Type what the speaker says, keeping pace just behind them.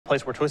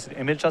place where Twisted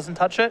Image doesn't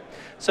touch it.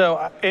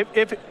 So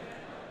if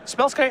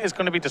Spellskite is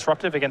going to be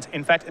disruptive against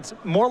Infect, it's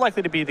more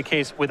likely to be the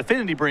case with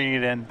Affinity bringing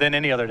it in than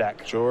any other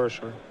deck. Sure.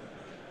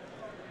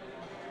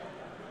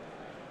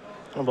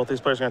 Well, both these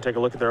players are going to take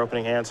a look at their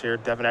opening hands here.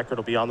 Devin, Eckard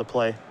will be on the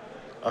play.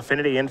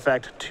 Affinity,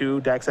 Infect,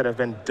 two decks that have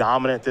been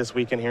dominant this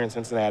weekend here in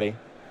Cincinnati.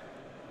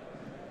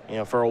 You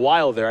know, for a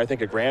while there, I think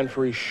a Grand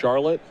Prix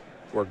Charlotte,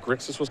 where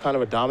Grixis was kind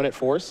of a dominant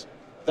force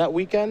that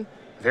weekend.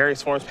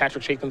 Various forms,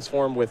 Patrick Chapin's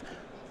form with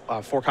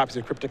 4 copies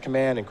of Cryptic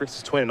Command and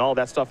Grixis Twin and all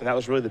that stuff, and that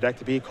was really the deck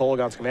to beat.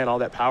 Kolaghan's Command, all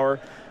that power.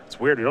 It's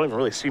weird, we don't even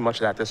really see much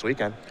of that this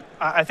weekend.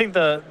 I think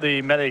the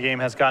meta game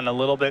has gotten a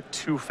little bit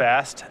too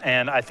fast,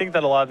 and I think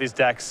that a lot of these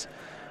decks,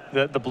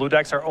 the blue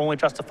decks, are only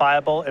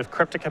justifiable if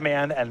Cryptic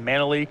Command and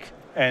Mana Leak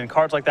and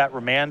cards like that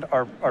Remand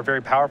are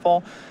very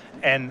powerful.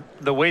 And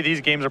the way these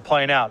games are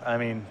playing out, I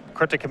mean,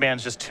 Cryptic Command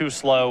is just too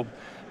slow.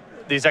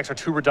 These decks are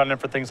too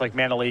redundant for things like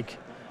Mana Leak.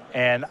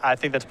 And I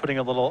think that's putting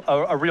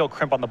a real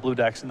crimp on the blue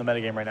decks in the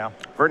metagame right now.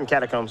 Verdant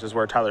Catacombs is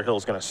where Tyler Hill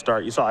is going to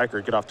start. You saw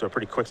Eckard get off to a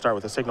pretty quick start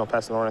with a Signal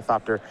Pest, an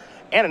Ornithopter,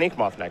 and an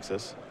Inkmoth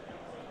Nexus.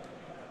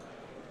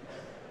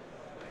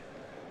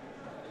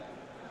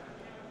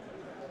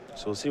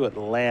 So we'll see what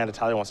land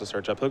Tyler wants to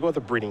search up. He'll go with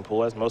a Breeding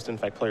Pool, as most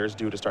Infect players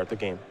do to start the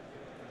game.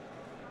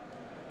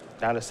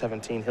 Down to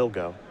 17, he'll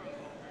go.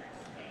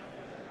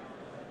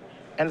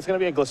 And it's going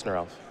to be a Glistener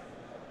Elf.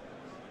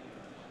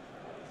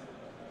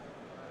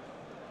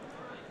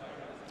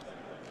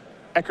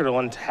 Eckard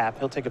will untap.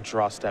 He'll take a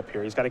draw step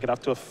here. He's got to get off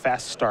to a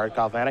fast start.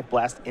 Galvanic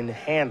Blast in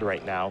hand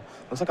right now.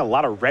 Looks like a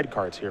lot of red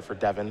cards here for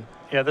Devin.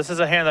 Yeah, this is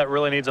a hand that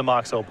really needs a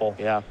Mox Opal.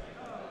 Yeah.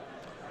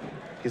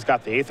 He's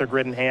got the Aether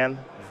Grid in hand.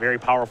 Very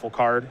powerful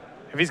card.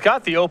 If he's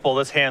got the Opal,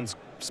 this hand's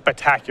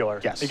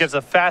spectacular. Yes. He gets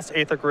a fast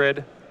Aether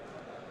Grid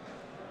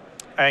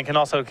and can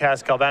also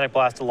cast Galvanic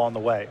Blast along the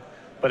way.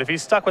 But if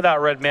he's stuck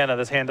without red mana,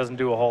 this hand doesn't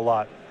do a whole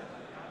lot.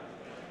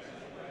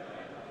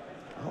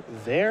 Well,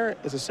 there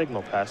is a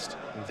Signal Pest.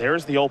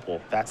 There's the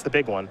Opal. That's the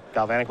big one.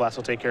 Galvanic Blast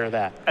will take care of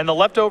that. And the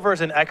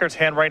leftovers in Eckard's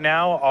hand right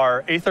now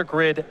are Aether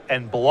Grid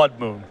and Blood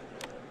Moon.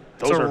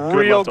 Those are good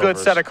real leftovers.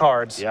 good set of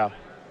cards. Yeah.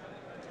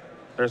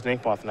 There's an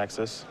Inkmoth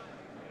Nexus.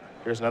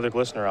 Here's another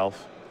Glistener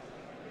Elf.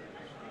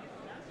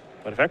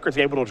 But if Eckard's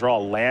able to draw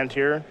a land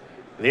here,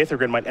 the Aether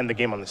Grid might end the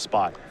game on the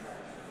spot.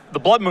 The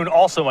Blood Moon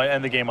also might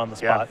end the game on the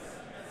spot. Yeah.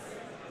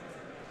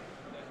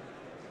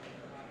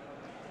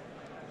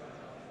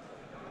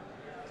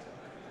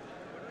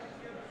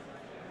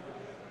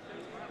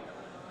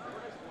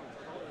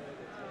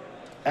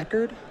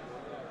 Eckard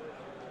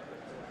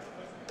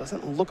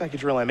doesn't look like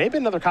he's real land. Maybe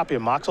another copy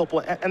of Mox Opal,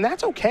 and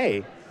that's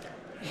okay.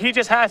 He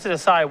just has to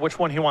decide which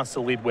one he wants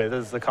to lead with.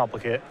 This is the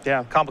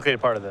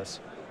complicated part of this.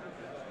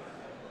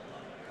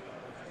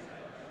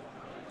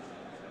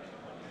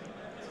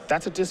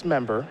 That's a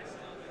Dismember.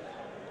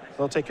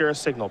 They'll take care of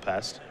Signal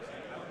Pest.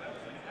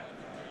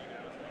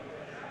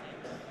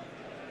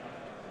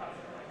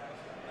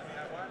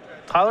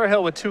 Tyler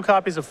Hill with 2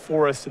 copies of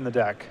Forest in the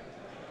deck.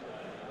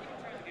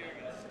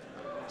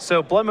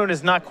 So Blood Moon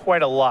is not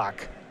quite a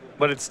lock,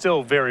 but it's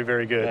still very,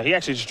 very good. Yeah, he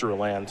actually just drew a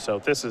land, so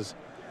this is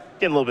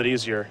getting a little bit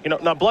easier. You know,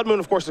 now Blood Moon,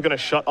 of course, is going to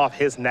shut off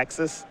his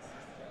Nexus,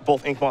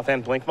 both Inkmoth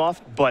and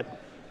Blinkmoth, but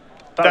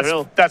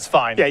that's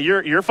fine. Yeah,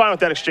 you're fine with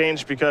that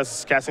exchange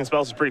because casting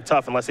spells is pretty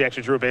tough unless he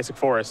actually drew a basic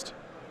Forest.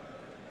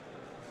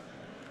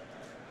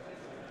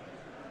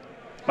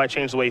 Might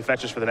change the way he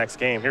fetches for the next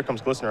game. Here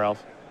comes Glistener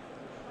Elf.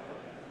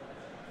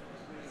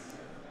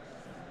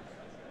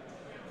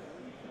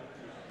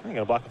 I'm going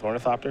to block with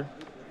Ornithopter.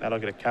 That'll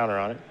get a counter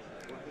on it.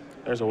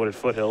 There's a Wooded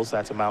Foothills.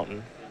 That's a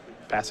mountain.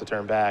 Pass the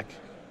turn back.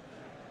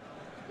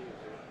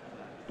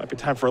 Might be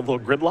time for a little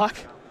gridlock.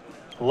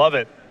 Love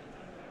it.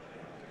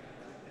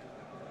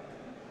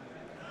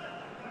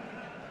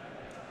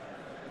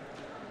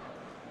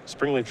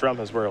 Springleaf Drum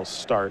is where he'll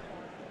start.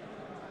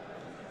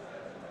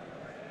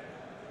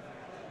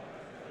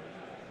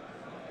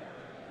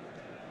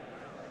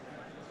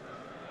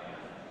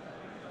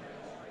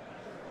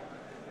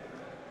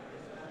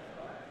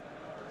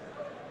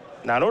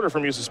 Now, in order for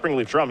him to use the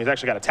Springleaf Drum, he's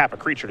actually got to tap a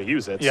creature to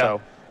use it. Yeah.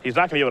 So he's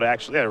not going to be able to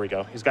actually, there we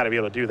go. He's got to be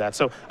able to do that.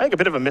 So I think a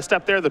bit of a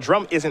misstep there. The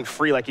drum isn't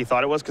free like he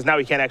thought it was because now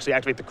he can't actually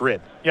activate the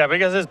grid. Yeah,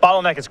 because his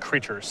bottleneck is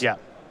creatures. Yeah.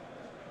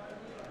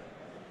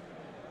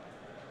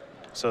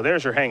 So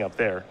there's your hang up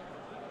there.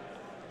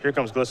 Here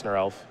comes Glistener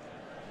Elf.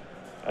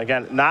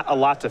 Again, not a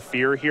lot to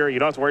fear here. You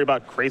don't have to worry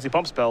about crazy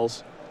pump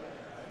spells.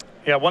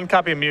 Yeah, 1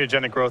 copy of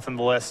Mutagenic Growth in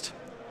the list.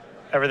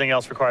 Everything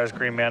else requires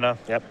green mana.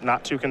 Yep,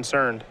 not too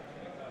concerned.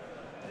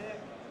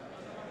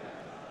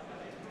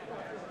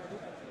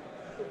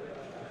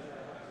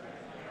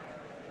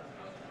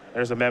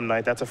 There's a Mem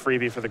Knight. That's a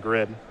freebie for the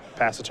grid.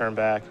 Pass the turn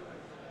back.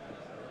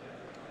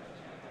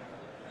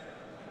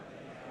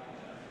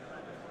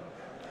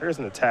 Here's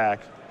an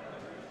attack.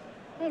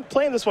 I'm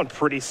playing this one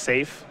pretty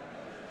safe.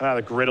 Now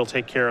the grid will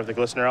take care of the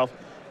Glistener Elf.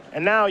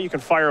 And now you can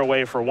fire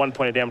away for 1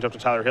 point of damage up to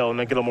Tyler Hill and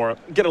then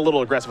get a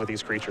little aggressive with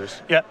these creatures.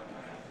 Yep.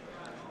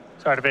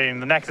 Start activating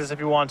the Nexus if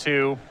you want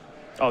to.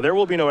 Oh, there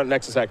will be no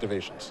Nexus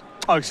activations.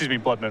 Oh, excuse me,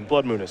 Blood Moon.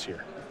 Blood Moon is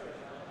here.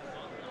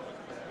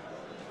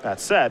 That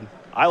said,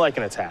 I like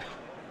an attack.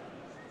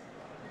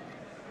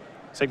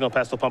 Signal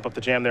Pest will pump up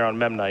the jam there on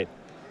Memnite.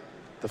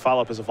 The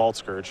follow-up is a Vault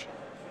Scourge.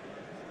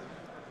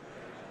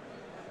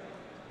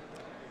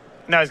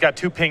 Now he's got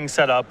 2 pings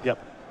set up.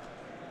 Yep.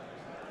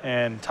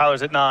 And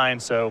Tyler's at 9,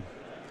 so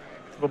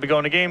we'll be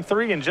going to game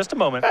 3 in just a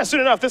moment.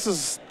 Soon enough, this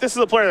is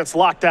a player that's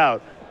locked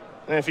out.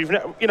 And if you've,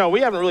 we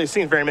haven't really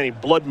seen very many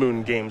Blood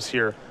Moon games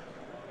here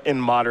in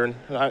Modern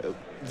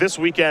this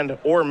weekend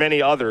or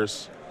many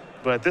others.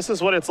 But this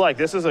is what it's like.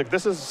 This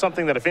is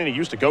something that Affinity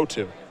used to go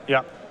to.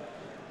 Yeah.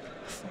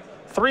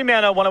 3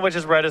 mana, one of which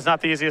is red, is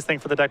not the easiest thing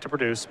for the deck to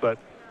produce, but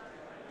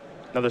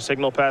another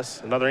Signal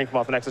Pest, another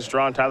Inkmoth Nexus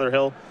drawn. Tyler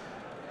Hill.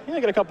 He'll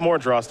get a couple more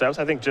draw steps.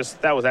 I think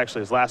that was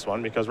actually his last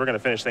one because we're going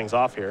to finish things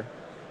off here.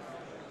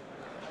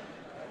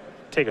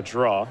 Take a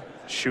draw,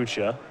 shoot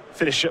you,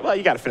 finish it. Well,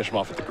 you got to finish him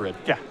off with the grid.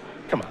 Yeah.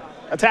 Come on.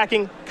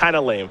 Attacking, kind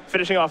of lame.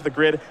 Finishing off the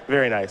grid,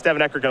 very nice.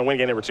 Devin Eckard going to win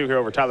game number 2 here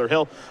over Tyler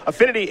Hill.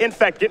 Affinity, in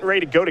fact, getting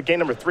ready to go to game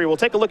number 3. We'll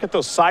take a look at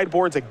those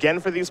sideboards again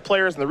for these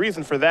players, and the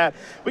reason for that,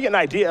 we get an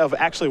idea of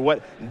actually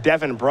what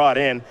Devin brought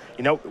in.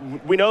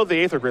 We know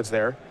the Aether Grid's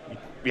there.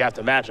 You have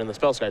to imagine the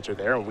Spell Skites are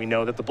there, and we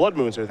know that the Blood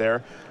Moons are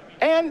there.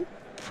 And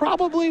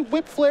probably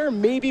Whip Flare,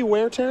 maybe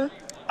Wear Tear.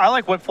 I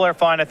like Whip Flare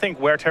fine. I think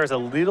Wear Tear is a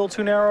little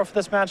too narrow for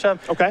this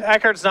matchup. Okay.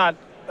 Eckard's not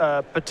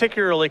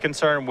particularly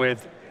concerned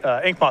with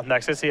Inkmoth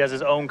Nexus. He has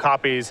his own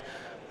copies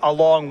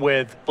along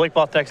with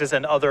Blinkmoth Nexus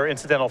and other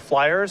incidental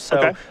flyers. So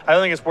okay. I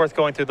don't think it's worth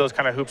going through those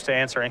kind of hoops to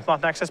answer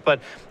Inkmoth Nexus. But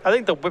I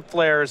think the Whip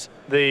Flares,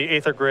 the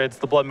Aether Grids,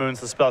 the Blood Moons,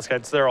 the Spell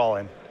Skites, they're all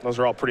in. Those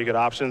are all pretty good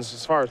options.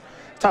 As far as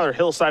Tyler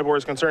Hill's sideboard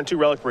is concerned, 2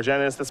 Relic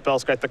Progenitus, the Spell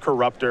Skite, the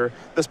Corruptor,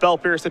 the Spell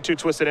Pierce, the 2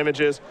 Twisted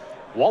Images,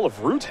 Wall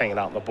of Roots hanging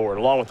out on the board,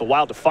 along with the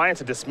Wild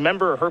Defiance, a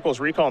Dismember, Hurkyl's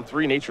Recall, and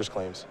 3 Nature's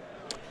Claims.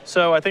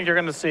 So I think you're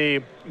going to see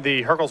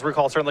the Hurkyl's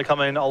Recall certainly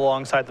come in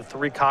alongside the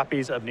 3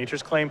 copies of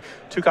Nature's Claim,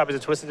 2 copies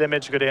of Twisted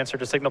Image, good answer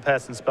to Signal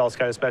Pest and Spell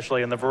Skite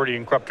especially, and the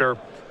Viridian Corruptor,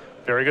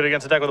 very good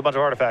against a deck with a bunch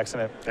of artifacts in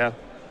it. Yeah.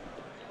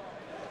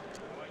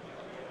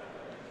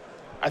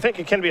 I think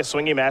it can be a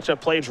swingy matchup.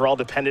 Play draw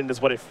dependent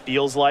is what it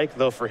feels like,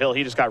 though for Hill,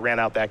 he just got ran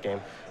out that game.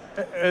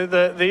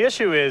 The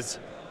issue is,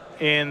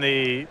 in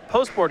the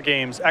post-board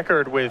games,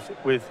 Eckard with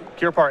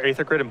Gearpar,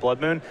 Aether Grid, and Blood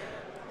Moon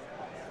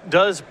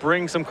does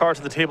bring some cards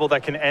to the table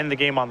that can end the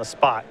game on the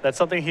spot. That's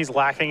something he's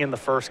lacking in the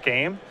first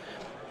game.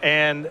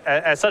 And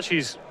as such,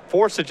 he's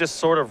forced to just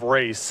sort of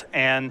race.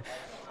 And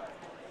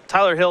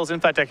Tyler Hill's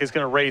Infect deck is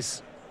going to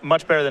race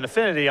much better than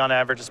Affinity on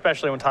average,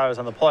 especially when Tyler's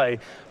on the play.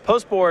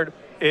 Post-board,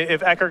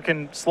 if Eckard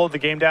can slow the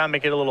game down,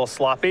 make it a little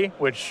sloppy,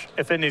 which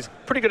Affinity's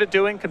pretty good at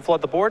doing, can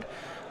flood the board,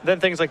 then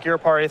things like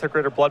Gearpar, Aether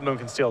Grid, or Blood Moon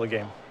can steal the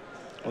game.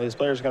 Well, these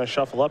players are going to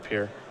shuffle up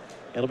here.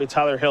 It'll be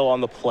Tyler Hill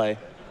on the play.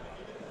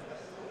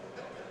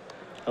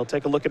 He'll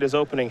take a look at his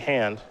opening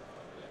hand.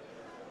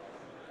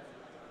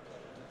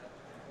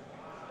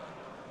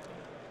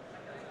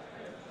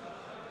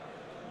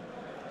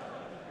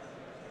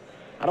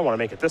 I don't want to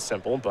make it this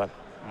simple, but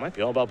it might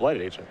be all about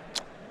Blighted Agent.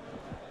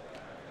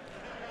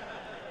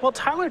 Well,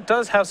 Tyler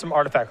does have some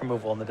artifact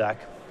removal in the deck.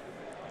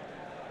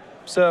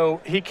 So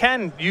he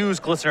can use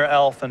Glistener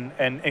Elf and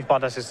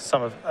Inkmoth Nexus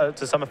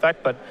to some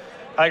effect, but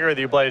I agree with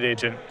you, Blighted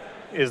Agent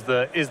is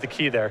the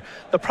key there.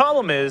 The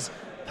problem is,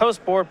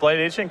 post-board,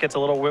 Blighted Agent gets a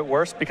little bit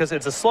worse because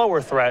it's a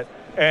slower threat,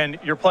 and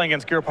you're playing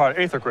against Gearpar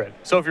Aether Grid.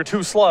 So if you're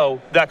too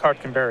slow, that card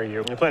can bury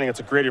you. You're playing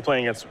against a grid, you're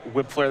playing against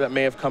Whip Flare that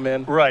may have come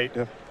in. Right.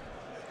 Yeah.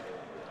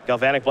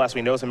 Galvanic Blast,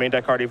 we know is a main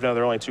deck card, even though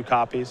there are only 2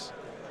 copies.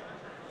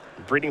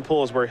 Breeding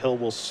Pool is where Hill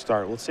will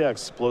start. Let's see how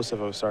explosive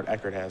of a start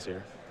Eckard has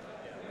here.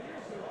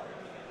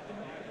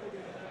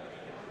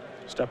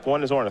 Step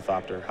 1 is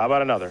Ornithopter. How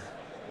about another?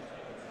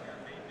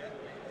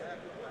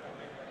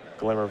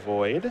 Glimmer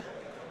Void.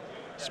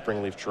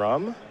 Springleaf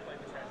Drum.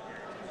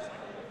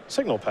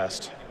 Signal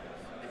Pest.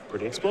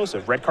 Pretty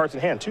explosive. Red cards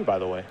in hand, too, by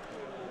the way.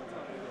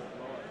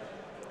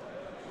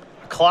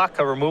 A Clock,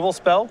 a removal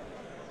spell.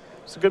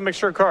 It's a good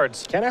mixture of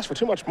cards. Can't ask for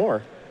too much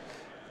more.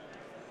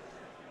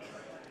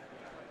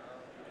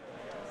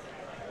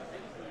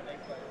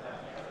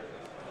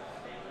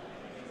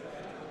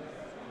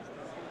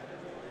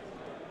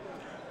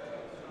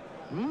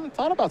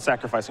 Thought about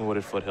sacrificing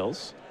Wooded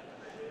Foothills.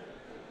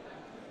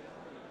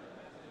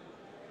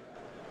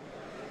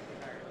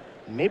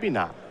 Maybe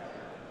not.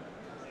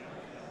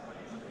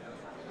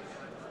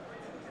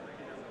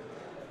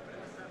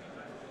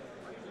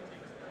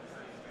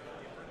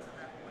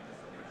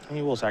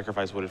 He will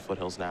sacrifice Wooded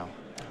Foothills now.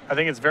 I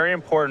think it's very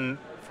important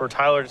for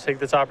Tyler to take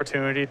this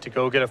opportunity to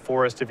go get a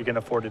forest if he can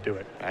afford to do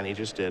it. And he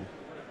just did.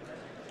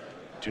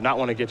 Do not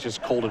want to get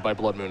just colded by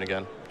Blood Moon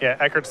again. Yeah,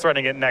 Eckard's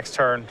threatening it next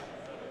turn.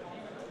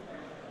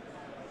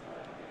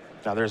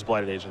 Now there's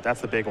Blighted Agent. That's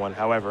the big one.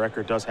 However,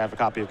 Eckard does have a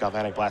copy of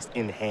Galvanic Blast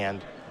in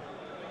hand.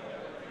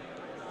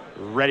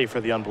 Ready for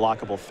the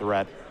unblockable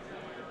threat.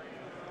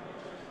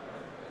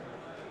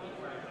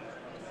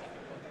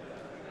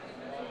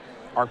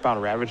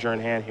 Arcbound Ravager in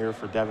hand here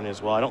for Devin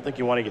as well. I don't think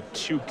you want to get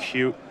too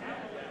cute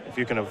if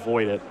you can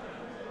avoid it.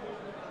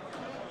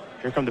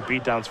 Here come the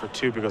beatdowns for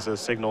 2 because of the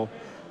Signal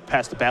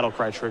past the Battle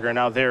Cry trigger.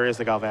 Now there is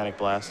the Galvanic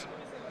Blast.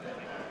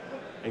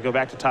 We go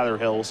back to Tyler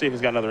Hill. We'll see if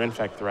he's got another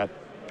infect threat.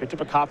 Picked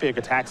up a copy of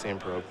Gataxian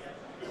Probe.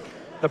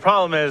 The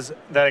problem is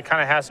that it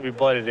kind of has to be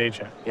Blighted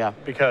Agent. Yeah.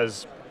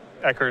 Because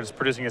Eckard is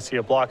producing a sea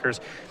of blockers.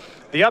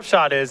 The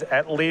upshot is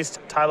at least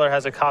Tyler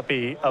has a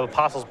copy of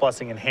Apostle's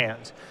Blessing in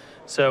hand.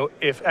 So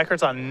if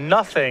Eckard's on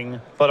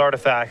nothing but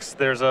artifacts,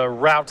 there's a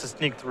route to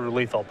sneak through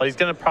lethal. But he's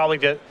going to probably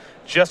get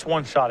just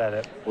one shot at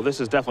it. Well, this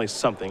is definitely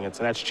something. It's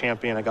an Etched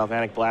Champion, a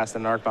Galvanic Blast,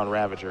 and an Arcbound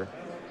Ravager.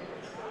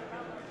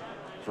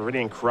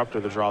 Viridian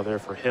Corruptor, the draw there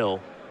for Hill.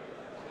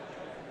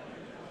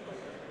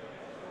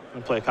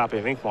 And play a copy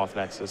of Inkmoth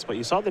Nexus, but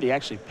you saw that he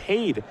actually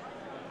paid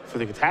for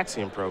the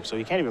Gataxian Probe, so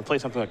he can't even play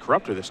something like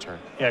Corruptor this turn.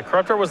 Yeah,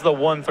 Corruptor was the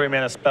 1/3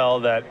 mana spell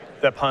that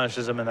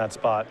punishes him in that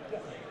spot.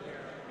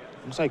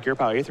 Looks like Gear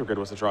Power Aether Grid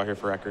was the draw here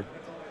for Eckard.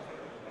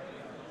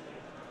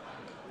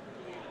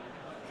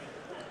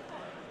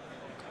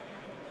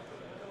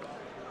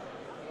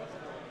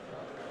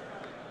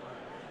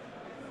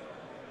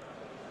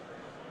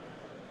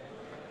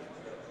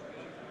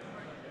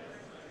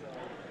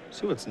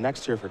 See what's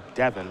next here for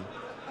Devin.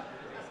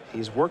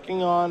 He's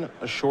working on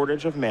a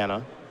shortage of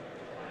mana.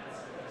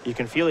 You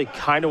can feel he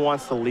kind of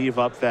wants to leave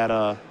up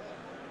that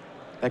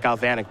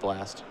Galvanic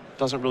Blast.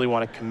 Doesn't really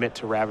want to commit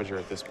to Ravager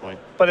at this point.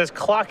 But his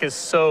clock is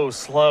so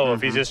slow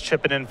if he's just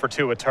chipping in for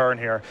 2 a turn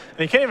here. And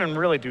he can't even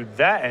really do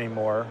that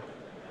anymore.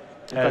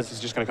 Because he's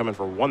just going to come in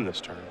for 1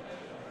 this turn.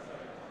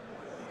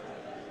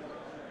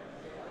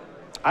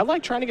 I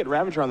like trying to get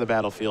Ravager on the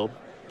battlefield.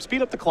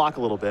 Speed up the clock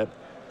a little bit.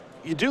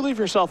 You do leave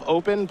yourself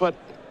open, but,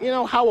 you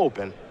know, how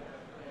open?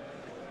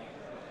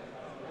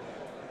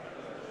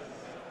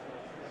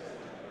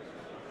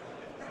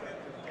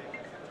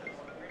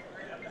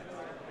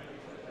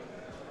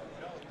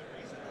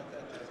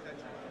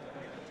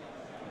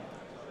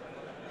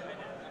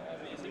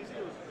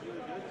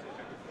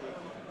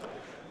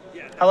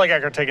 I like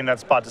Eckard taking that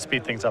spot to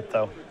speed things up,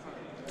 though.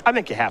 I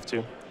think you have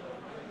to.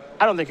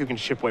 I don't think you can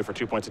chip away for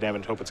 2 points of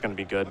damage and hope it's going to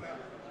be good.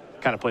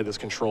 Kind of play this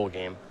control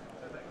game.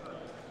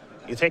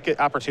 You take the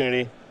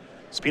opportunity,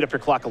 speed up your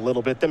clock a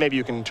little bit, then maybe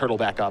you can turtle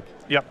back up.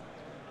 Yep.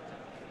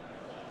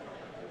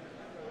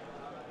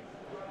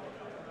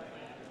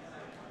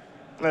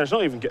 And there's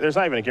not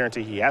even a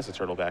guarantee he has to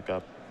turtle back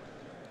up.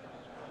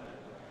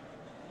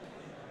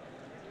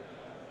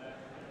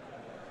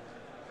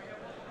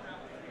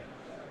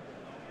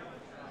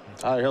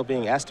 Tyler Hill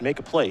being asked to make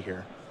a play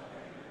here.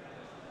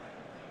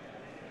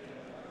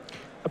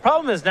 The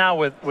problem is now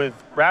with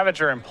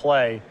Ravager in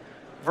play,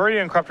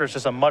 Viridian Corruptor is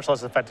just a much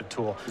less effective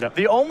tool. Yep.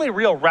 The only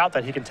real route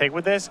that he can take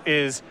with this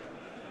is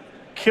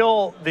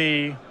kill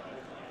the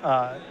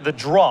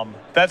drum.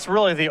 That's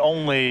really the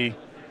only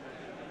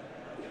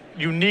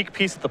unique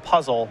piece of the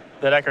puzzle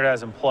that Eckard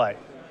has in play.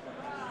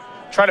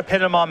 Try to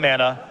pin him on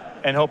mana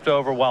and hope to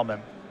overwhelm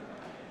him.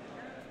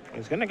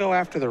 He's going to go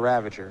after the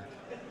Ravager.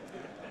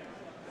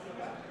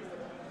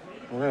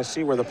 We're going to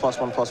see where the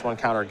 +1/+1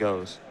 counter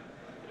goes.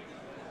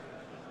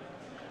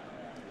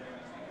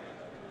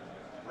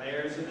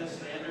 Players in the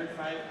standard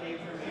 5K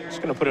from here.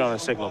 Just going to put it on a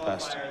Signal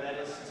Pest. That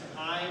is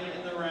time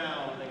in the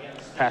round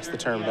against Pass the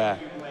turn back.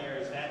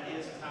 players. That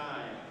is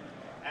time.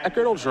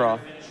 Eckard will draw.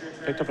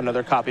 Picked up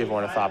another copy of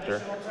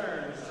Ornithopter.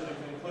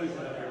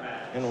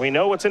 And we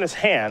know what's in his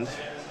hand.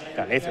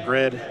 Got an Aether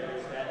Grid,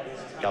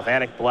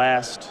 Galvanic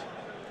Blast.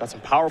 Got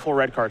some powerful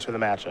red cards for the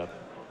matchup.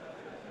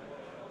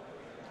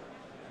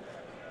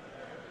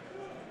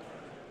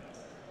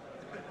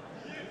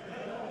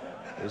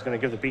 He's going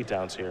to give the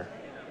beatdowns here.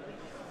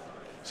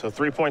 So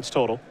 3 points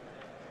total.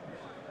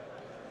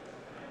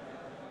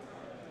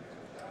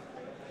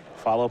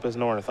 Follow up as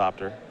an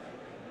Ornithopter.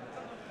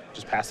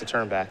 Just pass the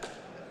turn back.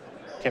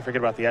 Can't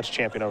forget about the Etched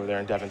Champion over there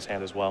in Devin's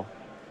hand as well,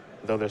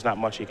 though there's not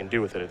much he can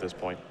do with it at this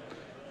point.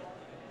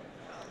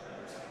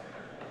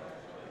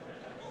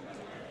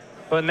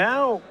 But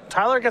now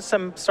Tyler gets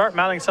start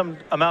mounting some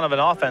amount of an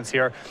offense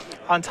here.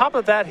 On top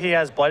of that, he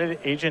has Blighted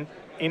Agent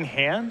in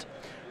hand,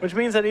 which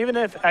means that even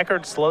if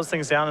Eckard slows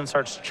things down and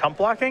starts chump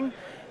blocking,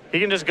 he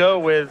can just go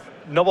with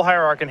Noble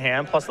Hierarch in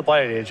hand plus the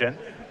Blighted Agent.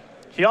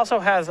 He also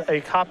has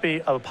a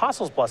copy of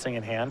Apostle's Blessing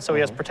in hand, so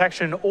he has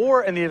protection,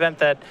 or in the event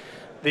that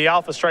the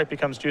Alpha Strike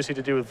becomes juicy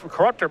to do with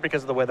Corruptor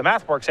because of the way the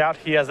math works out,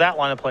 he has that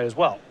line of play as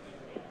well.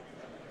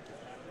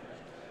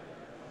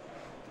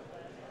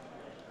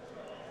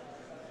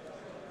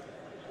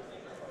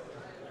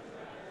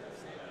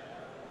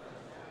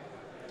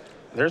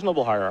 There's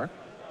Noble Hierarch.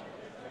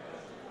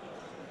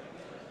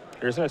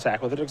 Here's an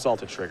attack with an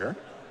Exalted trigger.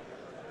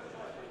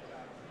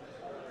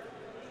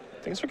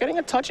 Things are getting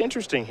a touch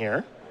interesting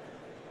here.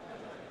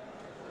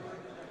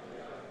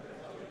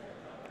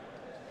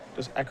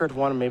 Does Eckard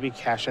want to maybe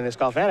cash in this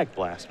Galvanic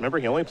Blast? Remember,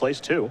 he only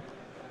plays 2.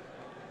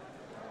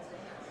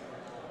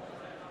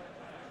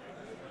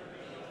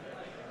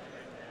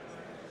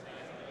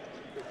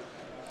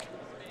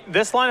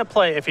 This line of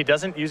play, if he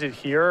doesn't use it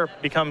here,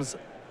 becomes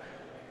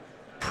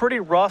pretty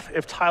rough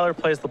if Tyler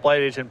plays the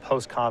Blighted Agent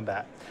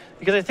post-combat.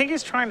 Because I think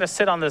he's trying to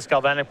sit on this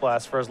Galvanic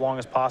Blast for as long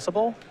as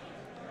possible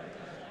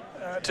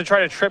to try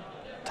to trip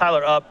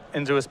Tyler up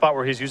into a spot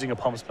where he's using a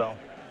pump spell.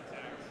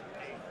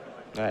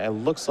 It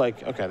looks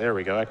like, okay, there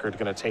we go. Eckard's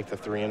going to take the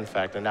 3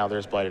 infect, and now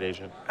there's Blighted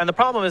Agent. And the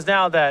problem is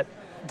now that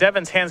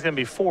Devin's hand's going to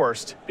be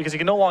forced because he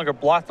can no longer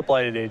block the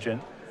Blighted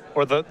Agent,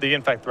 or the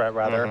infect threat,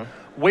 rather,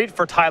 wait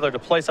for Tyler to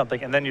play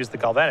something, and then use the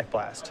Galvanic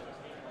Blast.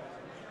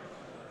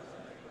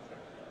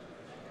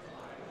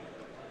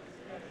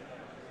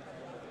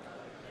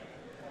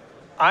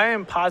 I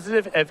am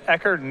positive if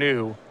Eckard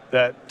knew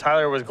that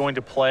Tyler was going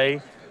to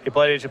play a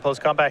Blighted Agent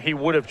post-combat, he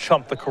would have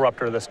chumped the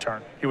Corruptor this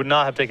turn. He would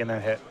not have taken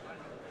that hit.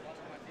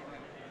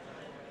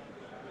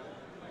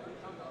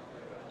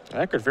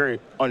 Eckard very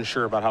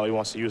unsure about how he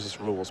wants to use this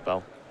removal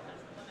spell.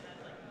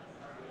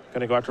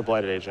 Going to go after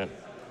Blighted Agent.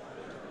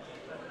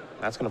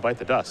 That's going to bite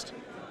the dust.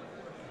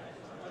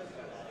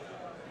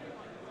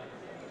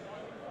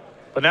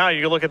 But now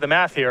you look at the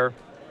math here.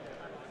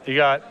 You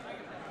got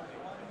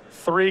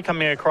 3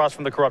 coming across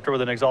from the Corruptor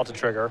with an Exalted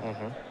trigger.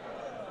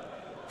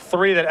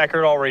 3 that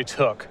Eckard already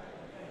took.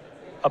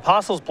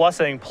 Apostle's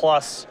Blessing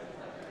plus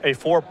a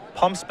 4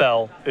 pump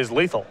spell is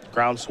lethal.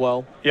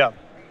 Groundswell. Yeah.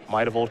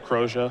 Might of Old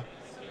Croja.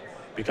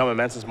 Become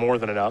Immense is more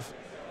than enough.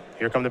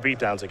 Here come the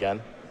beatdowns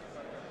again.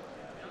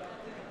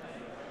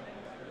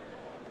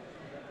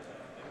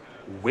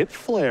 Whip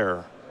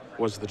Flare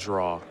was the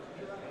draw.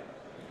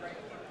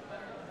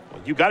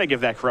 Well, you got to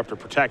give that Corruptor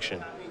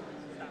protection.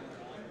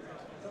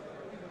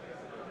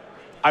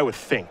 I would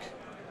think.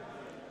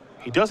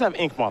 He does have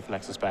Inkmoth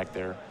Nexus back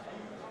there.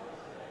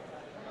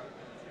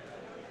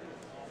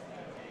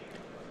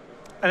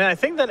 And I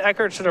think that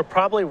Eckard should have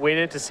probably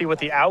waited to see what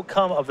the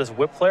outcome of this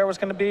Whip Flare was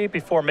going to be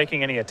before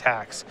making any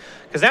attacks.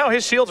 Because now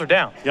his shields are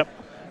down. Yep.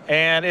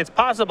 And it's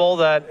possible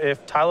that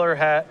if Tyler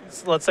had,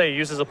 let's say,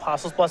 uses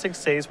Apostle's Blessing,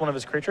 saves one of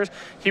his creatures,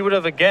 he would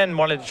have again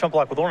wanted to chump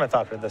block with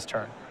Ornithopter this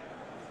turn.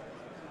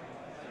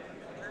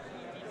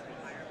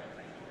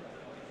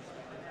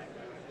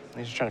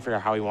 He's just trying to figure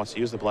out how he wants to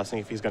use the Blessing,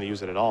 if he's going to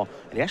use it at all.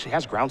 And he actually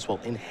has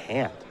Groundswell in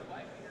hand.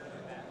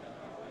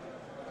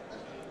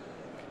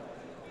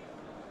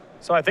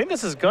 So I think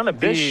this is going to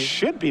be... This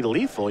should be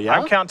lethal, yeah? I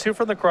would count 2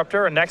 from the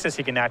Corruptor, a Nexus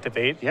he can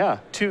activate. Yeah.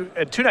 2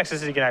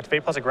 Nexuses he can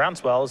activate, plus a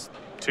Groundswell is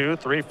 2,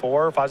 3,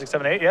 4, 5, 6,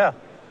 7, 8, yeah.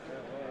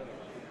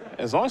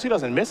 As long as he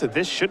doesn't miss it,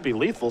 this should be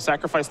lethal.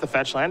 Sacrifice the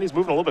fetch land. He's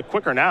moving a little bit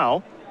quicker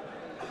now.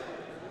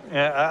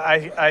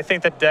 Yeah, I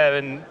think that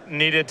Devin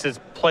needed to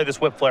play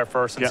this Whip Flare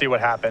first and see what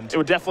happened. It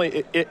would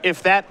definitely,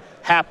 if that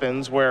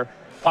happens where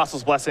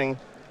Apostle's Blessing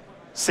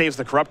saves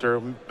the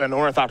Corruptor and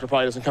Ornithopter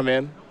probably doesn't come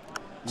in,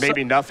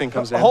 maybe nothing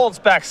comes in. Holds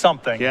back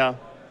something. Yeah.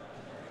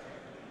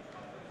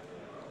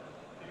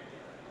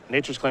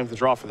 Nature's Claim the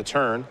draw for the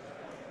turn.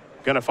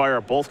 Gonna fire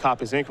both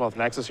copies of Inkmoth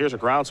Nexus. Here's a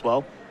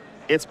Groundswell.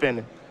 It's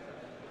been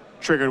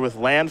triggered with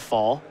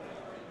Landfall.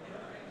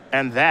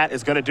 And that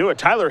is gonna do it.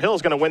 Tyler Hill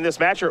is gonna win this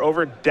match here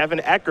over Devin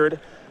Eckard,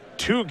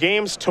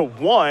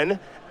 2-1.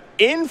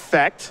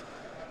 Infect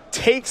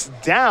takes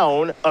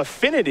down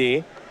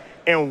Affinity,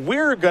 and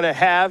we're gonna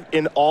have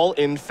an all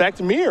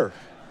Infect mirror.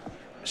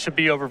 Should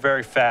be over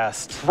very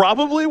fast.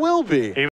 Probably will be.